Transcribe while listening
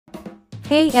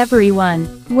Hey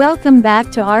everyone, welcome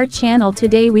back to our channel.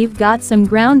 Today we've got some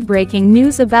groundbreaking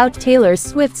news about Taylor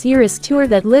Swift's Eras tour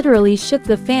that literally shook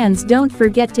the fans. Don't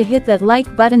forget to hit that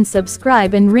like button,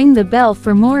 subscribe and ring the bell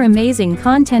for more amazing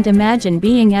content. Imagine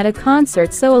being at a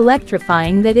concert so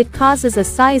electrifying that it causes a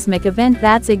seismic event.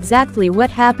 That's exactly what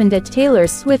happened at Taylor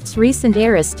Swift's recent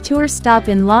Eras tour stop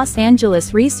in Los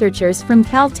Angeles. Researchers from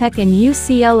Caltech and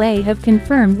UCLA have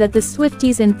confirmed that the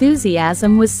Swifties'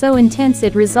 enthusiasm was so intense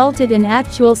it resulted in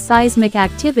actual seismic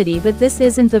activity. But this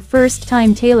isn't the first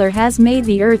time Taylor has made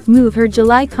the earth move. Her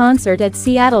July concert at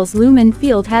Seattle's Lumen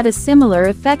Field had a similar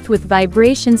effect with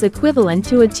vibrations equivalent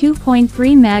to a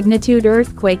 2.3 magnitude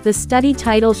earthquake. The study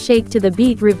titled "Shake to the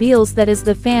Beat" reveals that as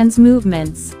the fans'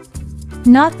 movements,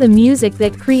 not the music,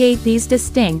 that create these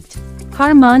distinct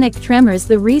harmonic tremors.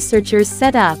 The researchers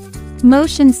set up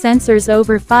motion sensors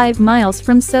over 5 miles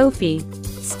from Sophie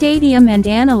Stadium and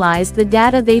analyzed the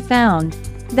data. They found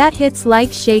that hits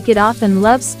like "Shake It Off" and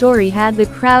 "Love Story" had the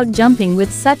crowd jumping with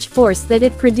such force that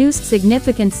it produced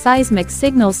significant seismic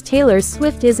signals. Taylor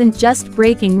Swift isn't just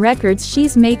breaking records,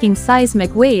 she's making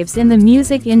seismic waves in the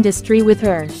music industry with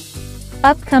her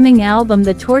upcoming album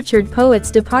The Tortured Poets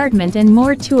Department and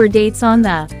more tour dates on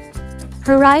the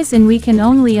horizon. We can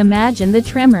only imagine the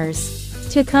tremors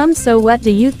to come. So what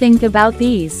do you think about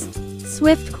these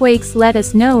Swift quakes? Let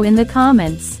us know in the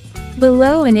comments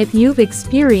below, and if you've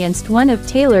experienced one of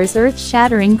Taylor's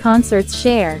earth-shattering concerts,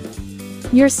 share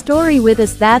your story with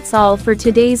us. That's all for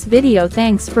today's video.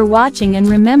 Thanks for watching and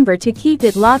remember to keep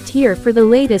it locked here for the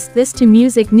latest This to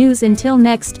Music news. Until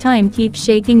next time, keep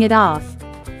shaking it off.